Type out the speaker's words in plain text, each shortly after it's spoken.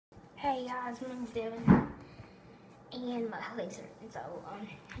Hey guys, my name's Devin, and my legs are so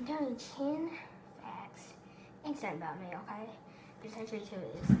I'm telling you 10 facts and something about me, okay? There's actually two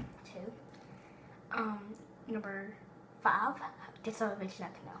is two. Number 5. This other bitch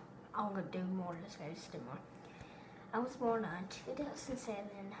I can know. I'm gonna do more. Let's do more. I was born on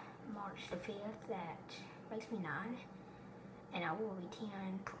 2007, March the 5th. That makes me 9, and I will be 10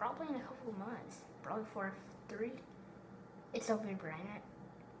 probably in a couple of months. Probably 4 or 3. It's November, ain't it?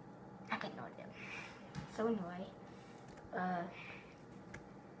 I got no idea. So anyway,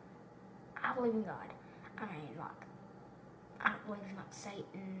 I believe in God. I mean, like, I don't believe in like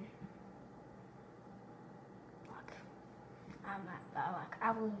Satan. I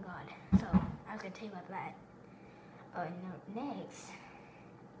believe in God. So I was gonna tell you about that. Next,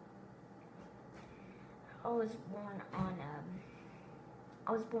 I was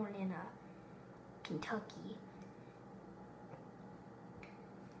born in Kentucky.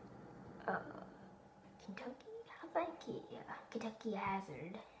 Kentucky, I think, yeah, Kentucky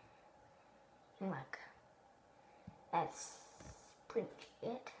Hazard. And like, that's pretty much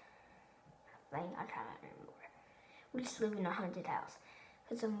it. I think I try to remember. We used to live in a haunted house.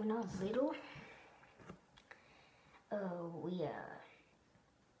 Cause when I was little,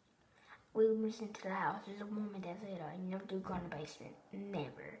 we moved into the house. There's a woman that said, "You never do go in the basement,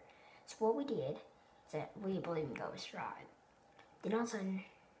 never." So what we did is that we believe in ghosts, right? Then all of a sudden,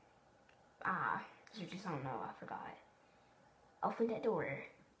 you just don't know, I forgot. Opened that door,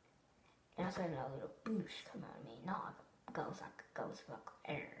 and all of a sudden a little boosh come out of me. Not like a ghost, like a ghost, like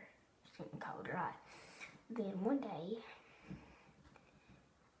air. Something cold, right? Then one day,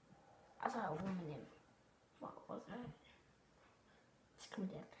 I saw a woman in, what was that? It's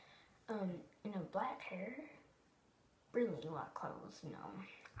coming down. In a black hair, really white clothes, you know.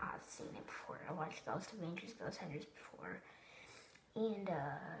 I've seen it before. I watched Ghost Adventures, Ghost Hunters before. And,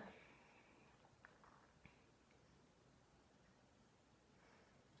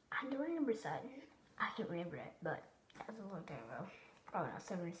 I do remember something. I can't remember it, but that was a long time ago. Probably not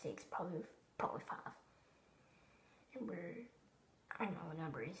 7 or 6, probably 5. Number, I don't know what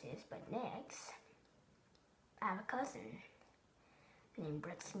number this is, but next, I have a cousin named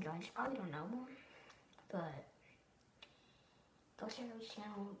Braxton Jones. You probably don't know him, but go check out his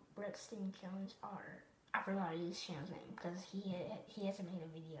channel, Braxton Jones R. I forgot his channel's name because he hasn't made a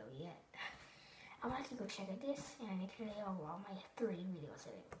video yet. I'm gonna have to go check out this, and next video I'll make 3 videos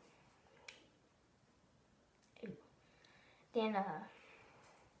of it. Ooh. Then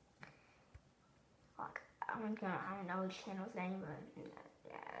like I don't know his channel's name, but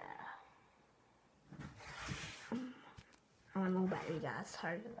I don't know about you guys.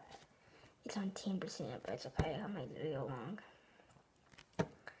 Sorry for that. It's on 10%, but it's okay. I'll make the video long.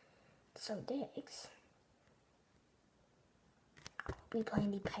 So next, I'll be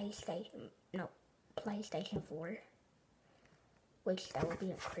playing the PlayStation 4, which that will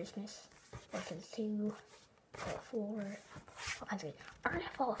be at Christmas. Versus 2, Fallout 4, all kinds of it. I already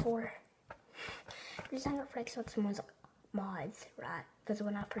have Fallout 4. Just not gonna flex on someone's mods, right? Because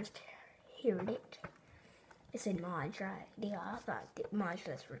when I first heard it, it said mods, right? Yeah, I thought mods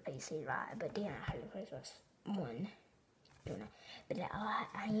was for PC, right? But then I heard it was 1. Doing it. But I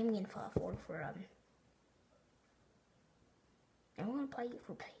am getting Fallout 4 for I'm gonna play it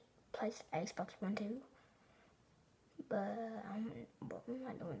for Xbox One too. But I'm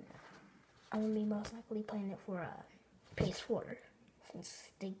not doing that. I'm gonna be most likely playing it for PS4,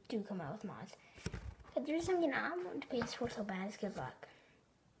 since they do come out with mods. But there's something I want the PS4 so bad is because like,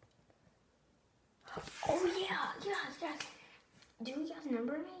 oh yeah, yes. Do you guys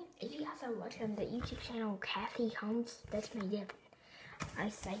remember me? If you guys are watching the YouTube channel Kathy Combs, that's me, Devin. I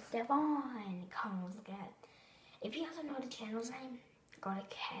say Devon Combs, look at. If you guys don't know the channel's name, go to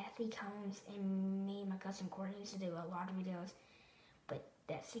Kathy Combs, and me and my cousin Courtney used to do a lot of videos, but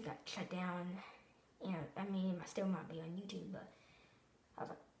that shit got shut down. And I mean, it still might be on YouTube, but I was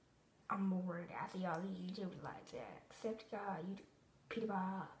like, I'm bored. I see all these YouTubers like that, Jacksepticeye,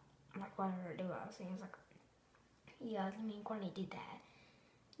 PewDiePie, I'm like, whatever do I was saying, it's like, yeah, me and Courtney did that.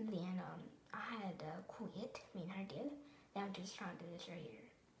 Then I had to quit. Me and her did. Then I'm just trying to do this right here.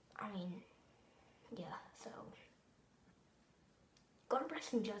 I mean, yeah. So go to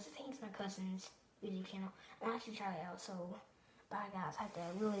Braxton Jones. I think it's my cousin's YouTube channel. I should try it out. So bye guys. I have to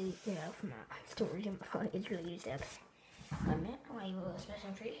really get out from my storage in my phone. It's really used up. I'm gonna give a little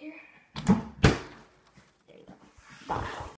special treat here. There you go. Bye.